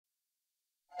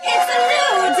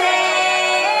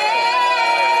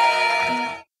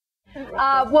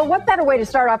Well, what better way to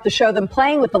start off the show than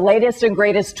playing with the latest and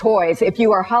greatest toys? If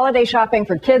you are holiday shopping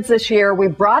for kids this year, we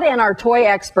brought in our toy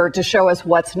expert to show us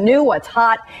what's new, what's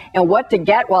hot, and what to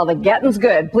get while the getting's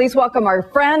good. Please welcome our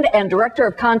friend and director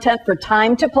of content for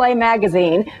Time to Play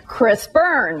magazine, Chris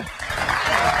Byrne.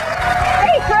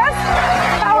 Hey, Chris,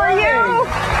 how are you?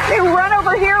 You run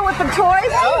over here with the toys?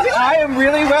 I am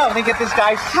really well. Let me get this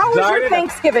guy started. How was your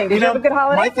Thanksgiving? Did you have a good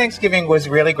holiday? My Thanksgiving was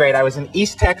really great. I was in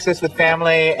East Texas with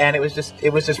family, and it was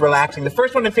just relaxing. The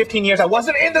first one in 15 years. I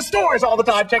wasn't in the stores all the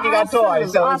time checking out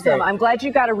toys. So awesome. I'm glad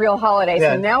you got a real holiday.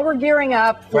 Yeah. So now we're gearing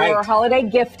up for holiday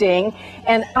gifting,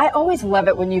 and I always love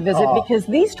it when you visit because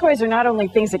these toys are not only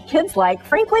things that kids like.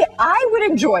 Frankly, I would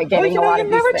enjoy getting a lot of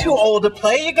these things. You're never too old to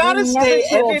play. You gotta stay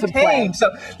entertained.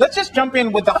 So let's just jump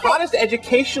in with the hottest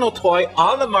educational toy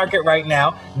on the market right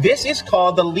now. This is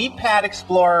called the LeapPad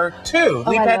Explorer 2.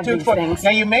 LeapPad 2 Explorer. Now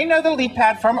you may know the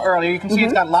LeapPad from earlier. You can see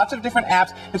it's got lots of different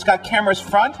apps. It's got cameras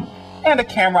front and a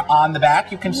camera on the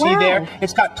back. You can see there,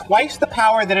 it's got twice the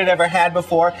power that it ever had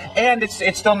before, and it's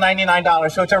still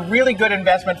 $99. So it's a really good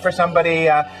investment for somebody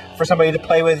to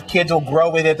play with. Kids will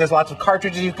grow with it. There's lots of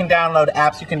cartridges you can download,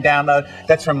 apps you can download.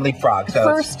 That's from Leapfrog. So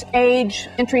first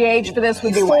entry age for this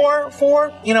would be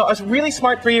four. You know, a really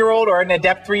smart 3-year-old or an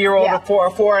adept 3-year-old,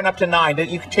 or 4 and up to 9.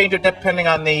 You can change it depending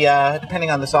on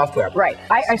the software. Right.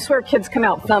 I swear kids come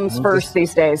out thumbs first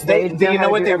these days. You know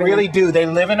what they really do? They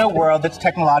live in a world that's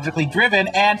technologically driven.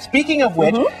 And speaking of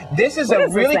which, this is a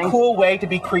really cool way to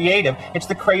be creative. It's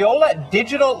the Crayola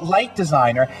Digital Light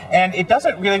Designer, and it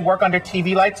doesn't really work under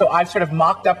TV light, so I've sort of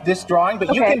mocked up this drawing,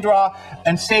 but you can draw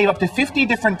and save up to 50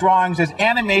 different drawings. There's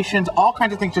animations, all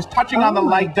kinds of things, just touching on the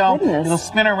light dome. It'll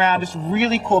spin around. It's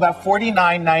really cool, about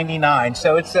 $49.99.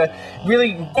 So it's a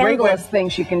really great endless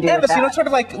things you can do with that. You know, sort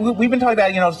of like we've been talking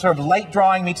about, you know, sort of light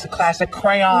drawing meets the classic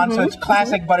crayon. So it's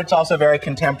classic, but it's also very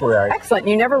contemporary. Excellent.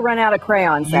 You never run out of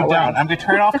crayons that way. You don't. I'm going to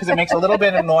turn it off because it makes a little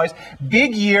bit of noise.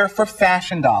 Big year for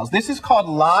fashion dolls. This is called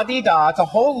La-Di-Da. It's a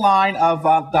whole line of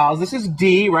dolls. This is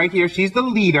Dee right here. She's the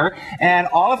leader, and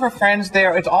all of her friends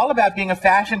there. It's all about being a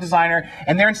fashion designer,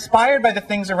 and they're inspired by the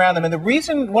things around them.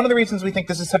 And one of the reasons we think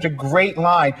this is such a great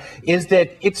line is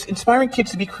that it's inspiring kids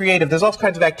to be creative. There's all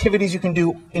kinds of activities you can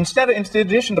do in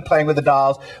addition to playing with the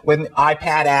dolls, with an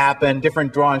iPad app and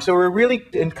different drawings. So we're really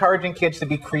encouraging kids to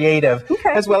be creative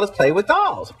as well as play with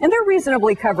dolls. And they're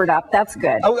reasonably covered up. That's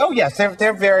good. Oh yes,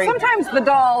 they're very. Sometimes the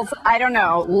dolls, I don't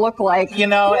know, look like. You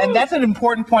know, and that's an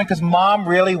important point because Mom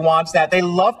really wants that. They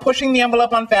love pushing the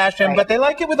envelope on fashion, but they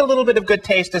like it with a little bit of good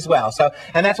taste as well. So,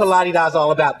 and that's what La-Di-Da is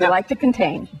all about. They like to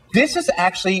contain. This is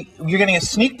actually, you're getting a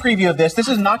sneak preview of this. This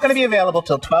is not going to be available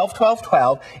till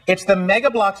 12/12/12. It's the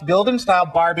Mega Bloks Build-N-Style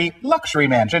Barbie Luxury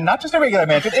Mansion. Not just a regular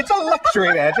mansion, it's a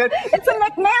luxury mansion. It's a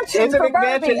McMansion. It's a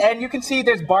McMansion, and you can see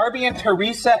there's Barbie and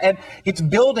Teresa, and it's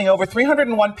building over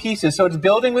 301 pieces, so it's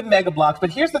building with Mega Bloks. But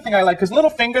here's the thing I like, because little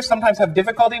fingers sometimes have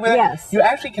difficulty with it. You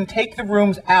actually can take the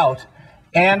rooms out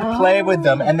and play with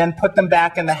them and then put them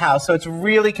back in the house. So it's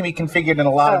really can be configured in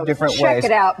a lot of different ways. Check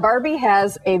it out. Barbie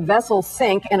has a vessel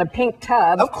sink and a pink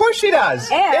tub. Of course she does.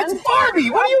 And it's Barbie.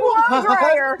 What do you want?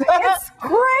 Dryer. It's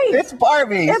great. It's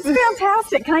Barbie. It's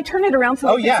fantastic. Can I turn it around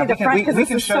so we can see the front? Because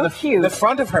this is so cute. The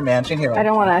front of her mansion here. I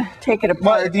don't want to take it apart.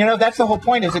 Well, you know, that's the whole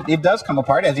point, is it does come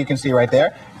apart, as you can see right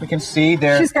there. We can see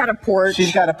there. She's got a porch.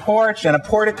 She's got a porch and a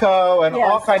portico and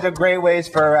all kinds of great ways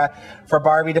for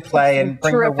Barbie to play and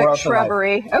bring her world to life. Shrubbery.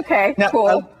 Okay. Now, cool.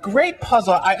 a great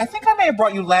puzzle. I think I may have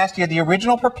brought you last year the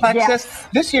original Perplexus.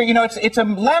 This year, you know, it's a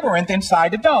labyrinth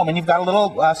inside a dome, and you've got a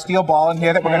little steel ball in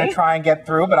here that we're going to try and get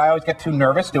through, but I always get too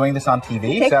nervous doing this on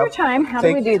TV. Take your time. How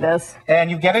do we do this? And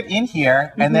you get it in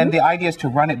here, and then the idea is to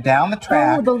run it down the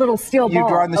track. Oh, the little steel ball. You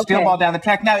draw the steel ball down the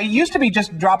track. Now, it used to be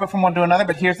just drop it from one to another,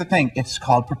 but here's the thing. It's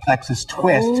called Perplexus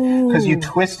Twist, because you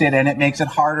twist it, and it makes it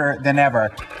harder than ever.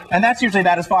 And that's usually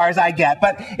about as far as I get,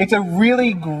 but it's a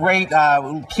really great,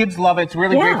 kids love it. It's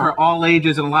really great for all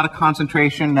ages and a lot of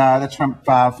concentration. That's from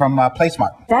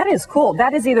PlaySmart. That is cool.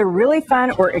 That is either really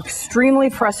fun or extremely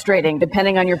frustrating,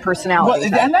 depending on your personality.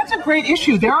 Well, and that's a great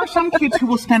issue. There are some kids who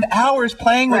will spend hours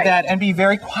playing with that and be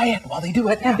very quiet while they do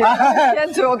it. And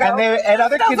kids will go, and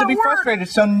other kids will be frustrated.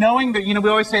 So knowing that, you know, we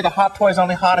always say the hot toy is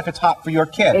only hot if it's hot for your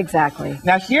kid. Exactly.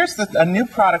 Now here's a new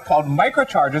product called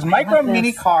Microchargers. Micro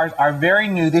mini cars are very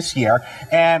new this year,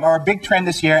 and are a big trend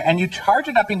this year. And you charge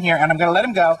it up in here, and I'm going going to let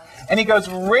him go. And he goes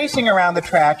racing around the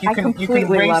track. You can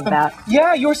race love them. That.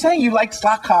 Yeah, you were saying you liked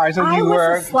slot cars when you were a kid.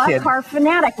 I was a slot car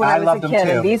fanatic when I was a kid.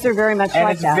 And these are very much like that.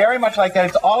 And it's very much like that.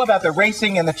 It's all about the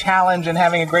racing and the challenge and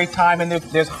having a great time. And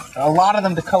there's a lot of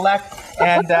them to collect.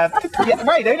 And yeah,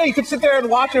 right, I know you can sit there and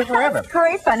watch it forever. That's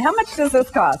great fun. How much does this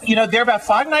cost? You know, they're about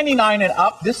 $5.99 and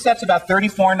up. This set's about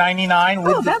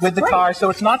 $34.99 with the car, so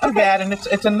it's not too bad. And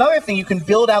it's another thing, you can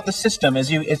build out the system as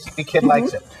the kid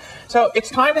likes it. So it's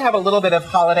time to have a little bit of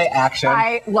holiday action.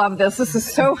 I love this. This is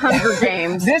so Hunger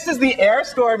Games. This is the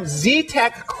Airstorm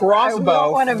Z-Tech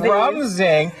crossbow from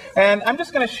Zing, and I'm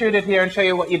just going to shoot it here and show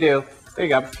you what you do. There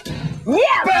you go.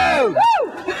 Yeah! Boom!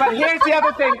 But here's the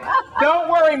other thing. Don't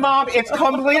worry, Mom. It's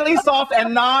completely soft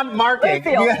and non-marking.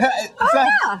 So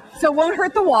it won't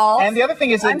hurt the wall. And the other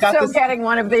thing is getting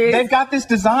one of these. They've got this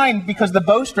design because the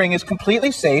bowstring is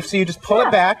completely safe, so you just pull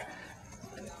it back,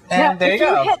 and there you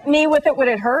go. If you hit me with it, would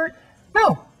it hurt?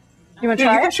 No. You want to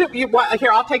try it? Shoot, here,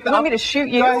 I'll take the... You want me to shoot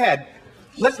you? Go ahead.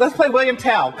 Let's play William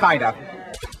Tell, kind of.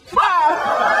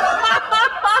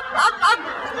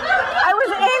 I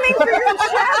was aiming for your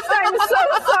chest. I'm so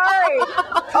sorry.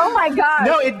 Oh my God.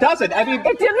 No, it doesn't. I mean,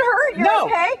 it didn't hurt. You're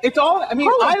okay? It's all. I mean,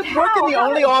 I work in the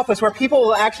only office where people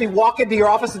will actually walk into your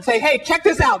office and say, "Hey, check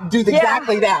this out," and do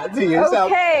exactly that to you.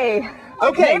 Okay.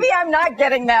 Okay. Maybe I'm not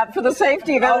getting that for the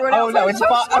safety of everyone else. Oh, no, it's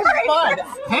fine.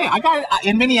 Hey, I got it.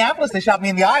 In Minneapolis, they shot me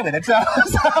in the eye with it, so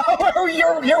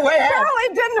you're way ahead. Well,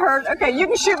 it didn't hurt. Okay, you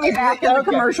can shoot me back in the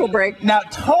commercial break. Now,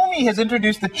 Tomy has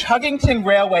introduced the Chuggington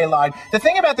Railway line. The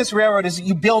thing about this railroad is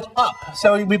you build up.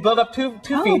 So we build up two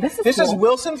feet. This is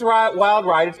Wilson's Wild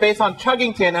Ride. It's based on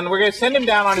Chuggington, and we're going to send him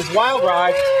down on his wild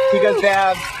ride. He goes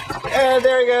down, and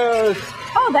there he goes.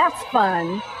 Oh, that's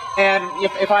fun. And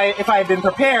if I had been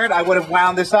prepared, I would have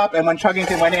wound this up. And when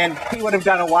Chuggington went in, he would have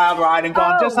done a wild ride and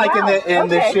gone just like in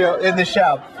the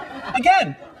show.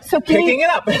 Again, picking it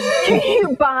up. Can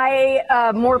you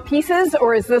buy more pieces,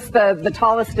 or is this the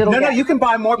tallest it'll get? No, you can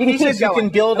buy more pieces. You can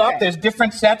build up. There's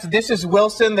different sets. This is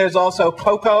Wilson. There's also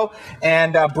Coco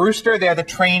and Brewster. They're the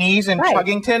trainees in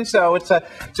Chuggington. So it's a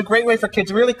great way for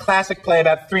kids. Really classic play,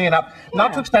 about 3 and up.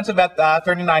 Not too expensive at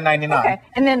 $39.99. Okay,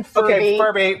 and then Furby. Okay,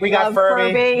 Furby. We got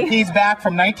Furby. He's back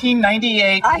from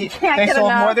 1998. They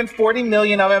sold more than 40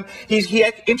 million of him. He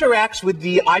interacts with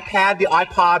the iPad, the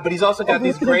iPod, but he's also got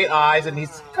these great eyes, and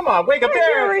he's... Come on, wake up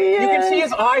there. You can see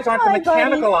his eyes aren't the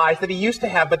mechanical eyes that he used to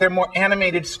have, but they're more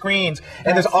animated screens.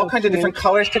 And there's all kinds of different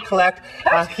colors to collect.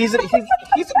 Well, you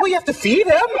have to feed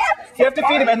him. You have to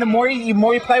feed him. And the more you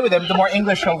play with him, the more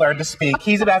English he'll learn to speak.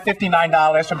 He's about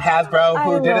 $59 from Hasbro,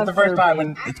 who did it the first time,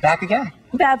 and it's back again.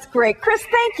 That's great. Chris,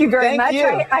 thank you very much.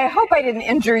 I hope I didn't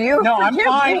injure you. No, I'm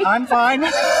fine. I'm fine.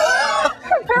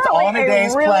 It's all in a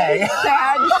day's play.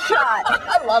 Sad shot.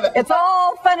 I love it. It's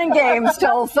all fun and games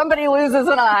till somebody loses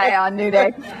an eye on New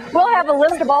Day. We'll have a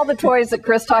list of all the toys that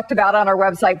Chris talked about on our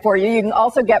website for you. You can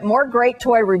also get more great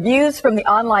toy reviews from the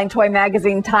online toy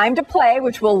magazine Time to Play,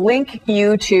 which we'll link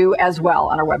you to as well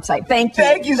on our website. Thank you.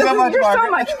 Thank you so much, You're so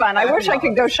much fun. I wish I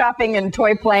could go shopping and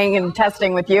toy playing and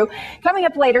testing with you. Coming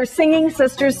up later, Singing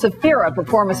Sisters Saphira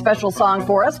perform a special song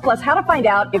for us, plus how to find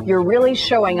out if you're really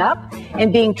showing up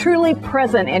and being truly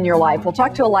present in your life. We'll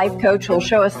talk to a life coach who'll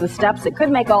show us the steps that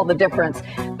could make all the difference.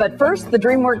 But first, the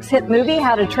DreamWorks hit movie,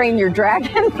 How to Train Your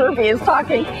Dragon, Furby is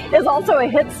Talking, is also a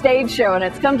hit stage show, and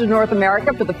it's come to North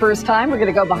America for the first time. We're going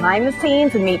to go behind the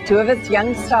scenes and meet 2 of its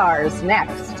young stars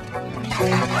next. Very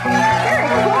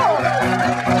cool.